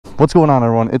What's going on,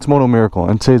 everyone? It's MotoMiracle.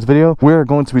 In today's video, we're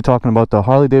going to be talking about the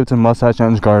Harley-Davidson Mustache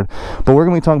Engine Guard, but we're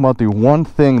going to be talking about the one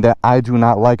thing that I do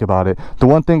not like about it. The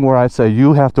one thing where I say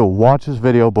you have to watch this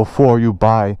video before you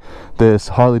buy this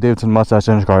Harley-Davidson Mustache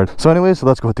Engine Guard. So anyways, so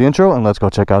let's go with the intro and let's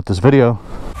go check out this video.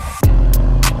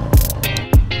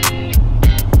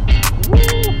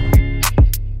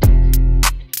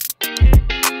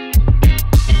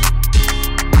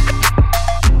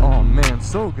 Oh man,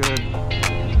 so good.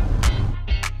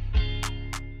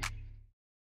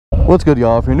 What's good,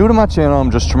 y'all? If you're new to my channel,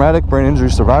 I'm just traumatic brain injury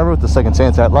survivor with a second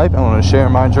chance at life. I want to share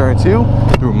my journey to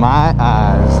you through my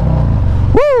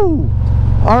eyes. Woo!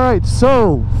 Alright,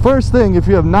 so first thing, if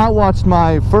you have not watched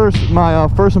my first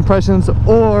impressions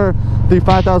or the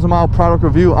 5,000 mile product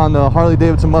review on the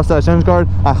Harley-Davidson Mustache Engine Guard,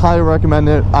 I highly recommend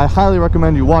it. I highly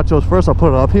recommend you watch those first. I'll put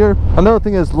it up here. Another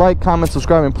thing is like, comment,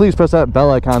 subscribe, and please press that bell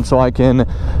icon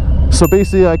so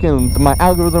basically my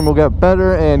algorithm will get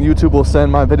better and YouTube will send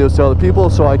my videos to other people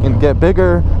so I can get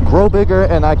bigger, grow bigger,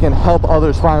 and I can help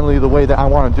others finally the way that I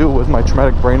want to do with my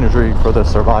traumatic brain injury for the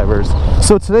survivors.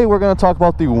 So today we're going to talk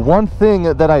about the one thing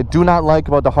that I do not like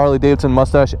about the Harley-Davidson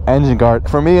Mustache Engine Guard.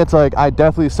 For me, it's like I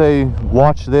definitely say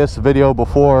watch this video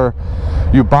before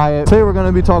you buy it. Today we're going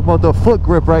to be talking about the foot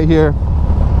grip right here.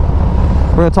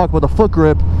 We're going to talk about the foot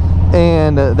grip.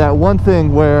 And that one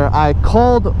thing where I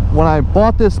called when I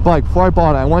bought this bike, before I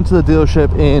bought it, I went to the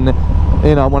dealership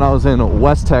when I was in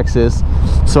West Texas.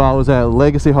 So I was at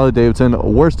Legacy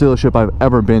Harley-Davidson, worst dealership I've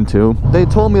ever been to. They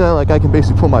told me that like I can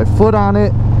basically put my foot on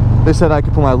it. They said I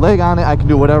could put my leg on it, I can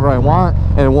do whatever I want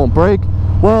and it won't break.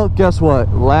 Well, guess what?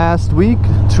 Last week,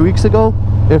 2 weeks ago,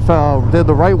 if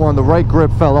the right one, the right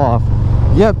grip fell off.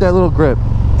 Yep, that little grip.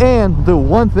 And the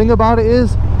one thing about it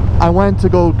is, I went to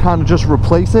go kind of just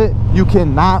replace it. You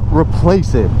cannot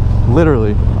replace it,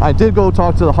 literally. I did go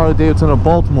talk to the Harley-Davidson of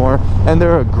Baltimore, and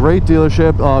they're a great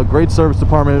dealership, great service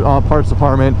department, parts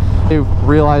department. They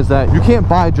realized that you can't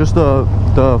buy just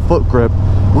the foot grip.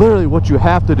 Literally, what you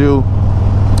have to do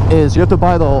is you have to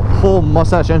buy the whole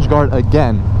Mustache Engine Guard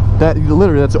again. That's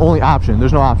the only option.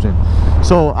 There's no option.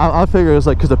 So I figure it's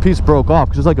like because the piece broke off,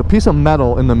 because it's like a piece of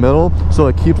metal in the middle, so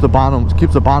it keeps the bottom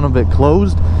of it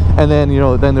closed, and then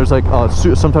then there's like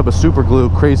some type of super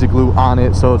glue, crazy glue on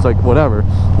it, so it's like whatever.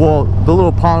 Well, the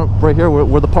little part right here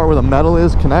where the part where the metal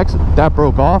is connects, that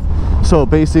broke off, so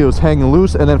basically it was hanging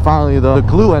loose, and then finally the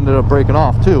glue ended up breaking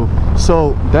off too.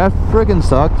 So that friggin'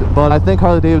 sucked. But I think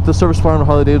the service department of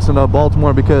Harley-Davidson of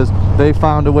Baltimore, because they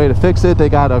found a way to fix it. They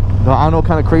got I don't know,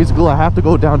 kind of crazy glue. I have to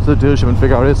go down to the dealership and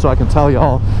figure out it so I can tell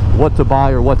y'all what to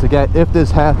buy or what to get if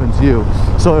this happens to you.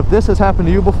 So if this has happened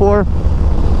to you before,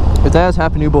 if that has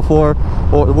happened to you before,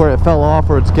 or where it fell off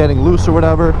or it's getting loose or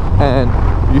whatever, and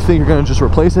you think you're going to just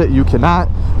replace it, you cannot.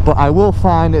 But I will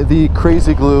find the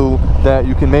crazy glue that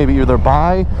you can maybe either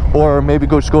buy or maybe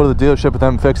just go to the dealership with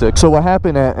them and fix it. So what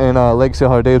happened in Legacy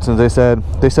Harley-Davidson, they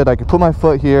said I could put my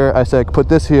foot here. I said I could put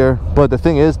this here, but the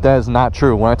thing is, that is not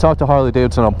true. When I talked to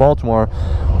Harley-Davidson of Baltimore,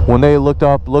 when they looked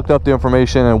up the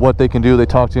information and what they can do, they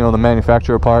talked to the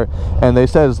manufacturer part, and they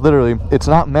said it's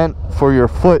not meant for your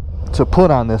foot to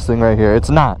put on this thing right here. It's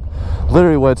not.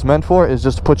 Literally what it's meant for is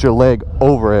just to put your leg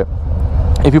over it.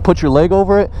 If you put your leg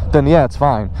over it, then yeah, it's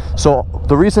fine. So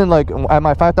the reason, like at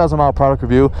my 5,000 mile product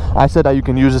review, I said that you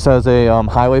can use this as a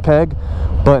highway peg,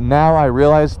 but now I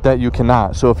realize that you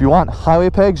cannot. So if you want highway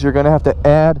pegs, you're gonna have to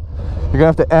add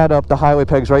up the highway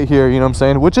pegs right here, you know what I'm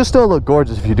saying, which is still look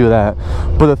gorgeous if you do that.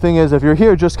 But the thing is, if you're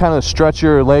here, just kind of stretch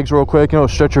your legs real quick,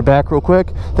 stretch your back real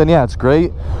quick, then yeah, it's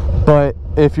great. But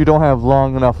if you don't have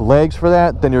long enough legs for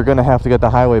that, then you're gonna have to get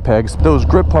the highway pegs. Those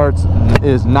grip parts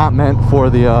is not meant for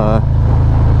the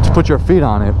to put your feet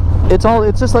on it.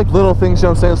 It's just like little things, you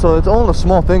know what I'm saying? So it's only a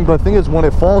small thing, but the thing is, when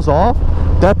it falls off,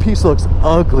 that piece looks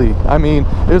ugly. I mean,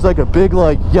 there's like a big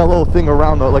like yellow thing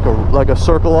around like a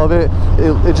circle of it.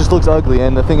 It just looks ugly.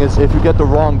 And the thing is, if you get the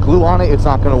wrong glue on it, it's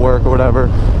not going to work or whatever.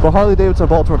 But Harley-Davidson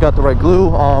Baltimore got the right glue.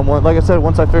 Like I said,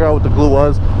 once I figure out what the glue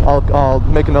was, I'll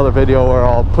make another video or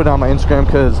I'll put it on my Instagram,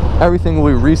 because everything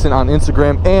will be recent on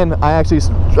Instagram. And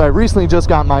I recently just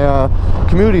got my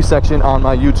community section on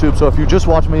my YouTube. So if you just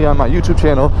watch me on my YouTube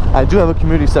channel, I do have a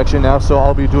community section now, so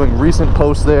I'll be doing recent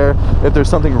posts there. If there's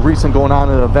something recent going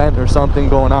on, an event or something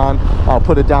going on, I'll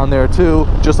put it down there too,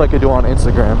 just like I do on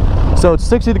Instagram. So it's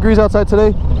 60 degrees outside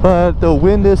today, but the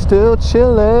wind is still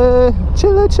chilly.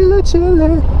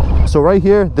 So right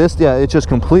here, it just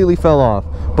completely fell off,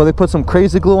 but they put some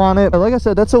crazy glue on it. Like I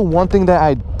said, that's the one thing that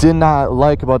I did not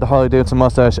like about the Harley-Davidson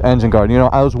Mustache Engine Guard. You know,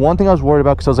 one thing I was worried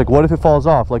about, because I was like, what if it falls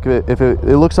off? Like, if it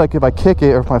looks like if I kick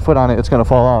it or if my foot on it, it's gonna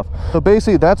fall off. So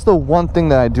basically, that's the one thing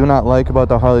that I do not like about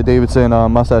the Harley-Davidson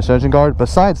Mustache Engine Guard.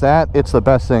 Besides that, it's the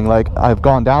best thing. Like, I've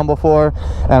gone down before,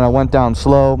 and I went down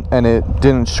slow, and it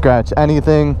didn't scratch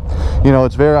anything. You know,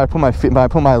 it's very, I put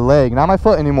my leg, not my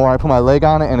foot anymore, I put my leg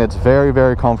on it, and it's very,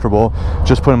 very comfortable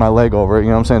just putting my leg over it. You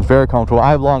know what I'm saying? It's very comfortable.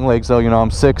 I have long legs though, you know, I'm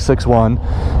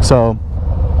 6'1", so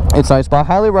it's nice, but I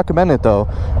highly recommend it though.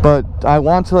 But I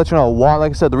want to let you know,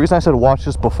 like I said, the reason I said watch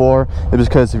this before is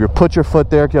because if you put your foot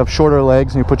there, if you have shorter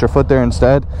legs and you put your foot there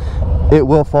instead, it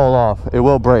will fall off, it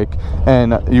will break,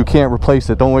 and you can't replace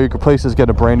it. The only way you can replace it is get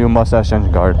a brand new Mustache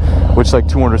Engine Guard, which is like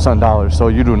 $200-something, so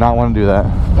you do not want to do that.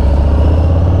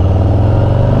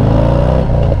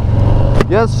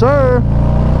 Yes, sir.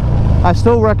 I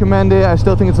still recommend it. I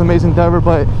still think it's an amazing endeavor,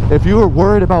 but if you were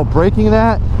worried about breaking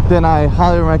that, then I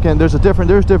highly recommend. There's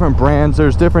different brands.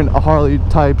 There's different Harley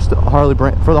types. Harley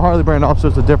brand, for the Harley brand, also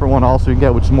there's a different one also you can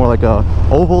get, which is more like a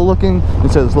oval looking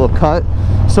instead of this little cut.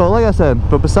 So like I said,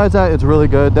 but besides that, it's really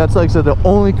good. That's, like I said, the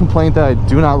only complaint that I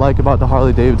do not like about the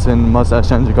Harley-Davidson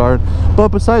Mustache Engine Guard. But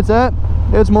besides that,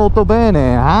 it's molto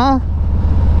bene, huh?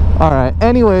 Alright,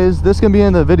 anyways, this is going to be the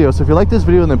end of the video. So if you like this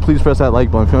video, then please press that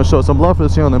like button. If you want to show some love for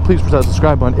this channel, then please press that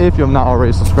subscribe button if you have not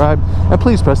already subscribed. And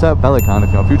please press that bell icon if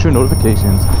you want future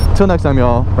notifications. Till next time,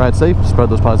 y'all, ride safe,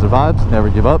 spread those positive vibes, never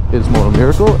give up. It's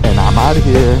MotoMiracle, and I'm out of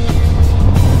here.